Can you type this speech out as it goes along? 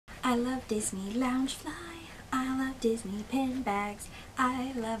I love Disney Loungefly. I love Disney pin bags.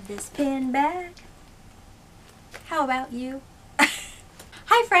 I love this pin bag. How about you?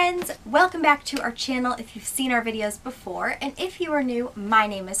 Hi friends! Welcome back to our channel if you've seen our videos before, and if you are new, my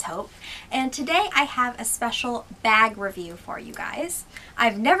name is Hope, and today I have a special bag review for you guys.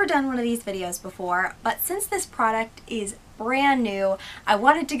 I've never done one of these videos before, but since this product is brand new, I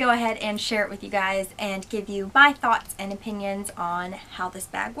wanted to go ahead and share it with you guys and give you my thoughts and opinions on how this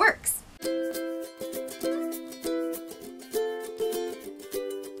bag works.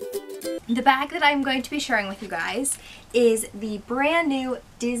 The bag that I'm going to be sharing with you guys is the brand new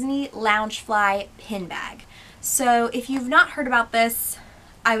Disney Loungefly pin bag. So if you've not heard about this,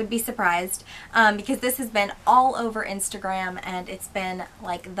 I would be surprised because this has been all over Instagram and it's been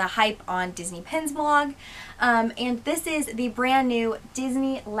like the hype on Disney Pins blog. And this is the brand new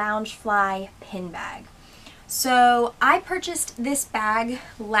Disney Loungefly pin bag. So I purchased this bag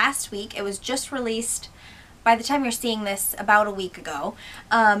last week. It was just released by the time you're seeing this about a week ago,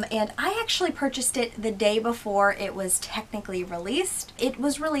 and I actually purchased it the day before it was technically released. It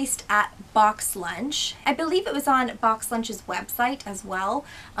was released at Box Lunch. I believe it was on Box Lunch's website as well.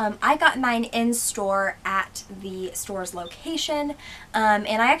 I got mine in store at the store's location,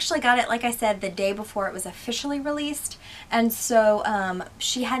 and I actually got it, like I said, the day before it was officially released, and so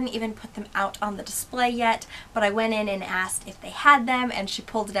she hadn't even put them out on the display yet, but I went in and asked if they had them, and she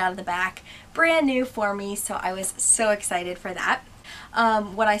pulled it out of the back brand new for me, so I was so excited for that.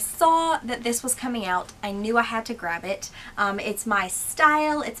 When I saw that this was coming out, I knew I had to grab it. It's my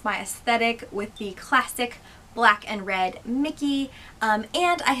style, it's my aesthetic with the classic black and red Mickey, and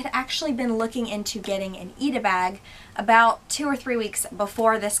I had actually been looking into getting an Eda bag about 2 or 3 weeks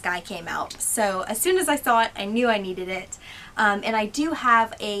before this guy came out. So as soon as I saw it, I knew I needed it. And I do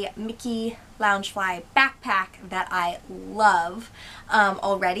have a Mickey Loungefly backpack that I love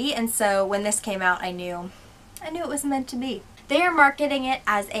already, and so when this came out, I knew it was meant to be. They are marketing it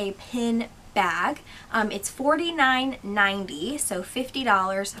as a pin bag. It's $49.90, so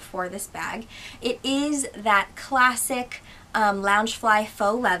 $50 for this bag. It is that classic Loungefly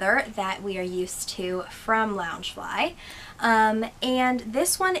faux leather that we are used to from Loungefly. And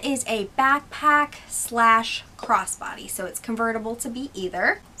this one is a backpack slash crossbody, so it's convertible to be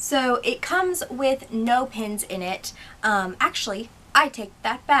either. So it comes with no pins in it. Actually, I take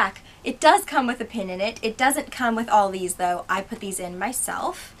that back. It does come with a pin in it. It doesn't come with all these though. I put these in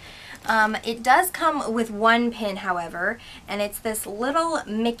myself. It does come with one pin, however, and it's this little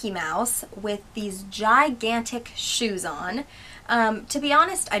Mickey Mouse with these gigantic shoes on. To be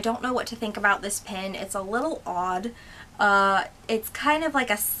honest, I don't know what to think about this pin. It's a little odd. It's kind of like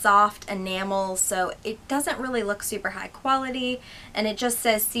a soft enamel, so it doesn't really look super high quality, and it just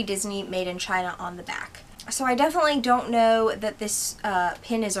says "See Disney Made in China" on the back. So I definitely don't know that this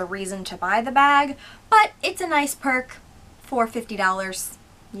pin is a reason to buy the bag, but it's a nice perk. For $50,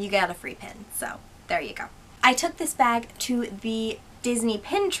 you get a free pin, so there you go. I took this bag to the Disney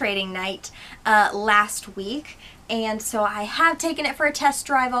pin trading night last week, and so I have taken it for a test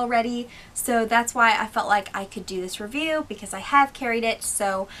drive already, so that's why I felt like I could do this review, because I have carried it,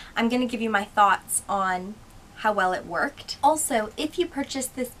 so I'm going to give you my thoughts on how well it worked. Also, if you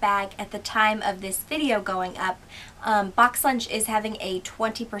purchased this bag at the time of this video going up, Box Lunch is having a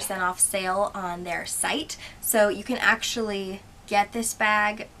 20% off sale on their site, so you can actually get this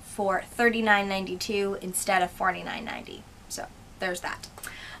bag for $39.92 instead of $49.90. So there's that.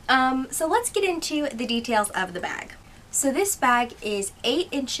 So let's get into the details of the bag. So this bag is 8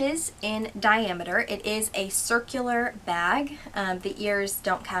 inches in diameter. It is a circular bag. The ears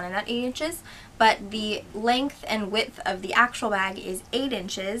don't count in that 8 inches, but the length and width of the actual bag is 8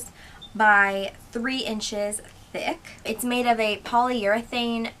 inches by 3 inches thick. It's made of a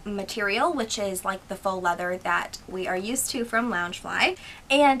polyurethane material, which is like the faux leather that we are used to from Loungefly,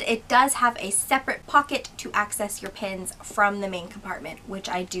 and it does have a separate pocket to access your pins from the main compartment, which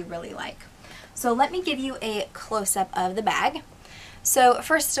I do really like. So let me give you a close-up of the bag. So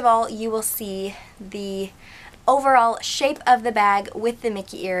first of all, you will see the overall shape of the bag with the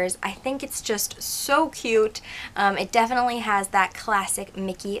Mickey ears. I think it's just so cute. It definitely has that classic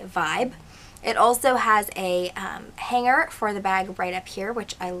Mickey vibe. It also has a hanger for the bag right up here,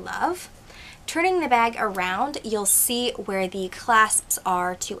 which I love. Turning the bag around, you'll see where the clasps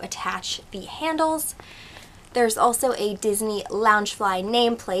are to attach the handles. There's also a Disney Loungefly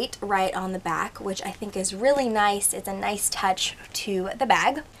nameplate right on the back, which I think is really nice. It's a nice touch to the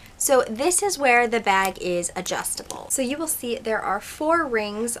bag. So this is where the bag is adjustable. So you will see there are 4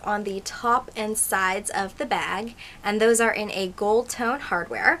 rings on the top and sides of the bag, and those are in a gold tone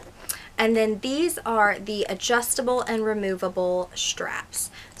hardware. And then these are the adjustable and removable straps.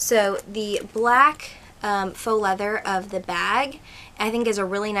 So the black faux leather of the bag I think is a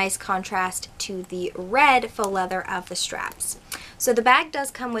really nice contrast to the red faux leather of the straps. So the bag does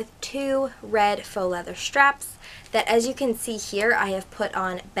come with 2 red faux leather straps that, as you can see here, I have put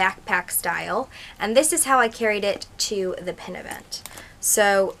on backpack style, and this is how I carried it to the pin event.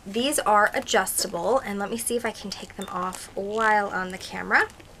 So these are adjustable, and let me see if I can take them off while on the camera.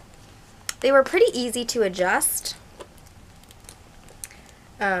 They were pretty easy to adjust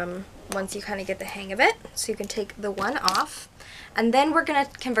once you kind of get the hang of it. So you can take the one off, and then we're going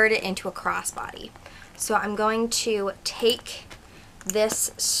to convert it into a crossbody. So I'm going to take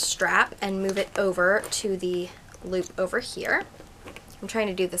this strap and move it over to the loop over here. I'm trying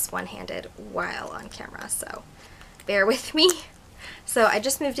to do this one-handed while on camera, so bear with me. So I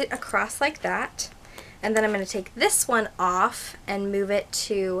just moved it across like that, and then I'm going to take this one off and move it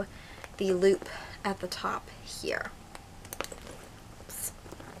to the loop at the top here.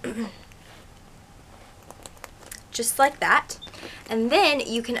 Just like that. And then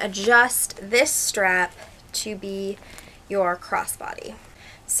you can adjust this strap to be your crossbody.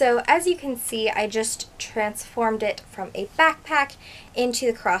 So as you can see, I just transformed it from a backpack into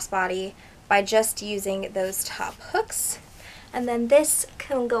the crossbody by just using those top hooks. And then this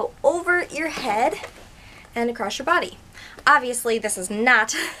can go over your head and across your body. Obviously, this is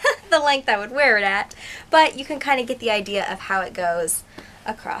not the length I would wear it at, but you can kind of get the idea of how it goes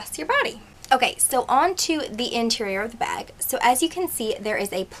across your body. Okay, so on to the interior of the bag. So as you can see, there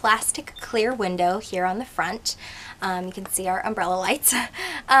is a plastic clear window here on the front. You can see our umbrella lights.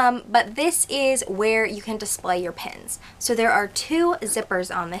 But this is where you can display your pins. So there are 2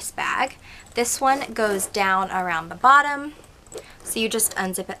 zippers on this bag. This one goes down around the bottom. So you just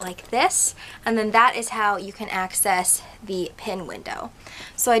unzip it like this, and then that is how you can access the pin window.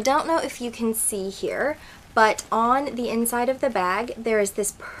 So I don't know if you can see here, but on the inside of the bag there is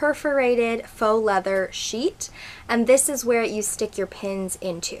this perforated faux leather sheet, and this is where you stick your pins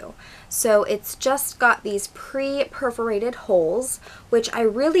into. So it's just got these pre-perforated holes, which I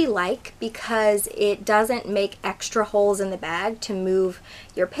really like because it doesn't make extra holes in the bag to move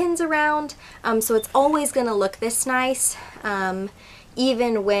your pins around. So it's always going to look this nice,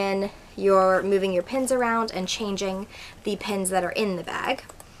 even when you're moving your pins around and changing the pins that are in the bag.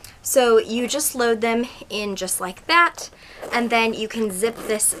 So you just load them in just like that, and then you can zip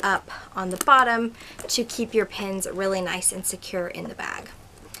this up on the bottom to keep your pins really nice and secure in the bag.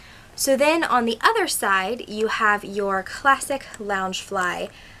 So then on the other side, you have your classic Loungefly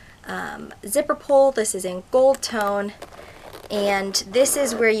zipper pull. This is in gold tone, and this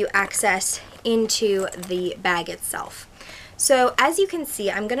is where you access into the bag itself. So as you can see,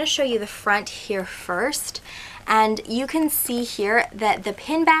 I'm going to show you the front here first. And you can see here that the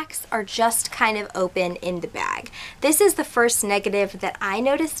pin backs are just kind of open in the bag. This is the first negative that I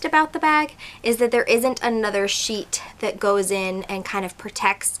noticed about the bag, is that there isn't another sheet that goes in and kind of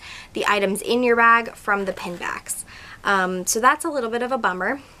protects the items in your bag from the pin backs. So that's a little bit of a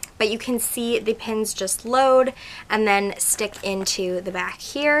bummer. But you can see the pins just load and then stick into the back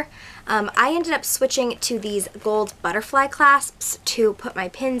here. I ended up switching to these gold butterfly clasps to put my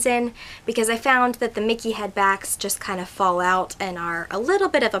pins in because I found that the Mickey head backs just kind of fall out and are a little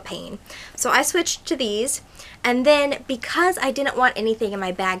bit of a pain. So I switched to these, and then because I didn't want anything in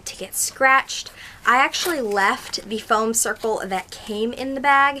my bag to get scratched, I actually left the foam circle that came in the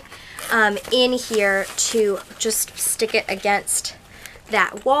bag in here to just stick it against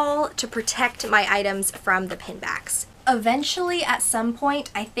that wall to protect my items from the pin backs. Eventually, at some point,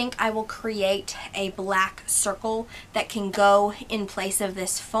 I think I will create a black circle that can go in place of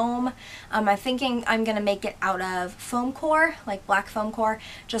this foam. I'm thinking I'm going to make it out of foam core, like black foam core.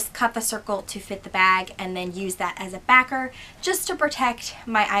 Just cut the circle to fit the bag and then use that as a backer just to protect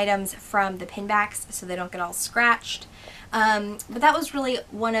my items from the pin backs so they don't get all scratched. But that was really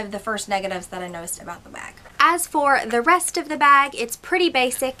one of the first negatives that I noticed about the bag. As for the rest of the bag, it's pretty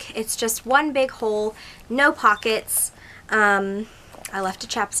basic. It's just one big hole, no pockets. I left a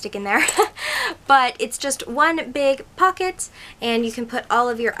chapstick in there, but it's just one big pocket, and you can put all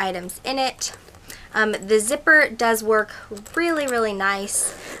of your items in it. The zipper does work really, really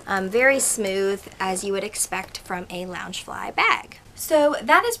nice, very smooth, as you would expect from a Loungefly bag. So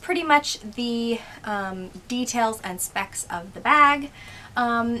that is pretty much the details and specs of the bag.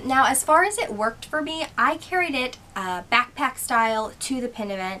 Now, as far as it worked for me, I carried it backpack style to the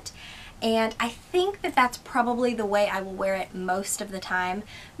pin event, and I think that that's probably the way I will wear it most of the time,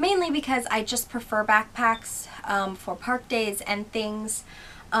 mainly because I just prefer backpacks for park days and things.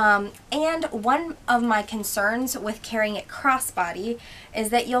 And one of my concerns with carrying it crossbody is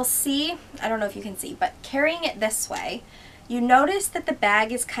that you'll see, I don't know if you can see, but carrying it this way, you notice that the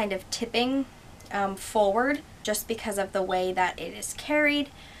bag is kind of tipping forward just because of the way that it is carried.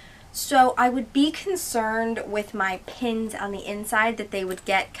 So I would be concerned with my pins on the inside that they would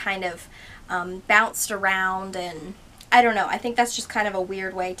get kind of bounced around, and I don't know, I think that's just kind of a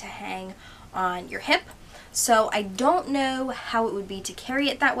weird way to hang on your hip. So I don't know how it would be to carry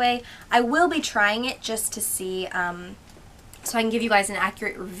it that way. I will be trying it just to see, so I can give you guys an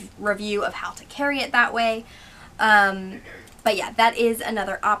accurate review of how to carry it that way. But yeah, that is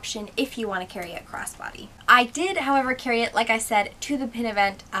another option if you want to carry it crossbody. I did, however, carry it, like I said, to the pin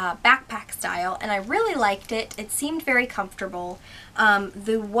event backpack style, and I really liked it. It seemed very comfortable.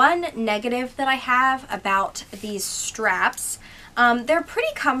 The one negative that I have about these straps, they're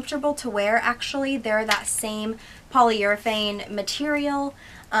pretty comfortable to wear actually. They're that same polyurethane material,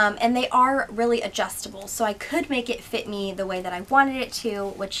 and they are really adjustable, so I could make it fit me the way that I wanted it to,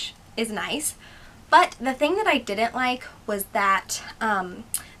 which is nice. But the thing that I didn't like was that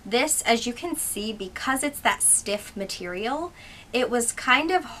this, as you can see, because it's that stiff material, it was kind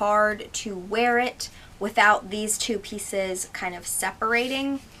of hard to wear it without these two pieces kind of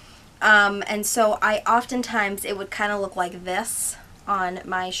separating. And so I oftentimes, it would kind of look like this on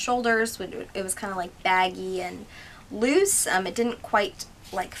my shoulders. It was kind of like baggy and loose. It didn't quite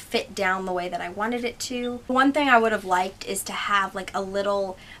like fit down the way that I wanted it to. One thing I would have liked is to have like a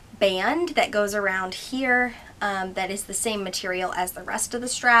little band that goes around here that is the same material as the rest of the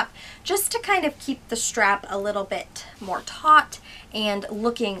strap, just to kind of keep the strap a little bit more taut and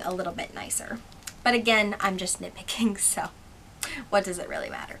looking a little bit nicer. But again, I'm just nitpicking, so what does it really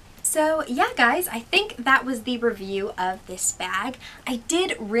matter? So yeah, guys, I think that was the review of this bag. I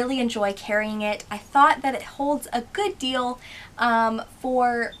did really enjoy carrying it. I thought that it holds a good deal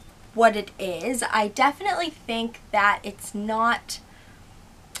for what it is. I definitely think that it's not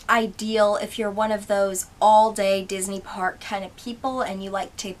ideal if you're one of those all-day Disney park kind of people and you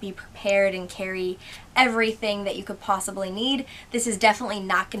like to be prepared and carry everything that you could possibly need. This is definitely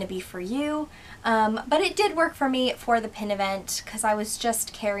not going to be for you, but it did work for me for the pin event because I was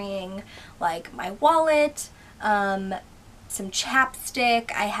just carrying like my wallet, some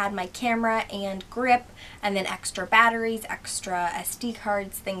chapstick, I had my camera and grip, and then extra batteries, extra SD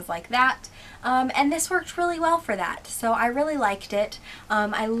cards, things like that. And this worked really well for that, so I really liked it.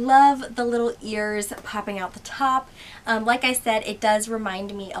 I love the little ears popping out the top. Like I said, it does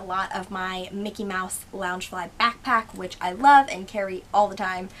remind me a lot of my Mickey Mouse Loungefly backpack, which I love and carry all the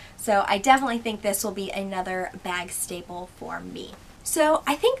time. So I definitely think this will be another bag staple for me. So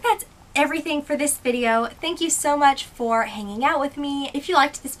I think that's everything for this video. Thank you so much for hanging out with me. If you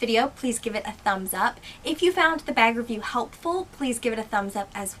liked this video, please give it a thumbs up. If you found the bag review helpful, please give it a thumbs up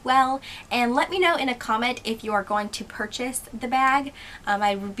as well. And let me know in a comment if you are going to purchase the bag.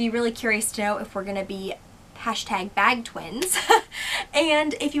 I would be really curious to know if we're going to be hashtag bag twins.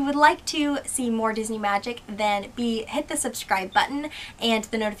 And if you would like to see more Disney magic, then hit the subscribe button and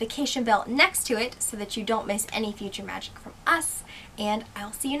the notification bell next to it so that you don't miss any future magic from us. And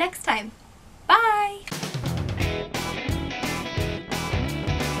I'll see you next time. Bye!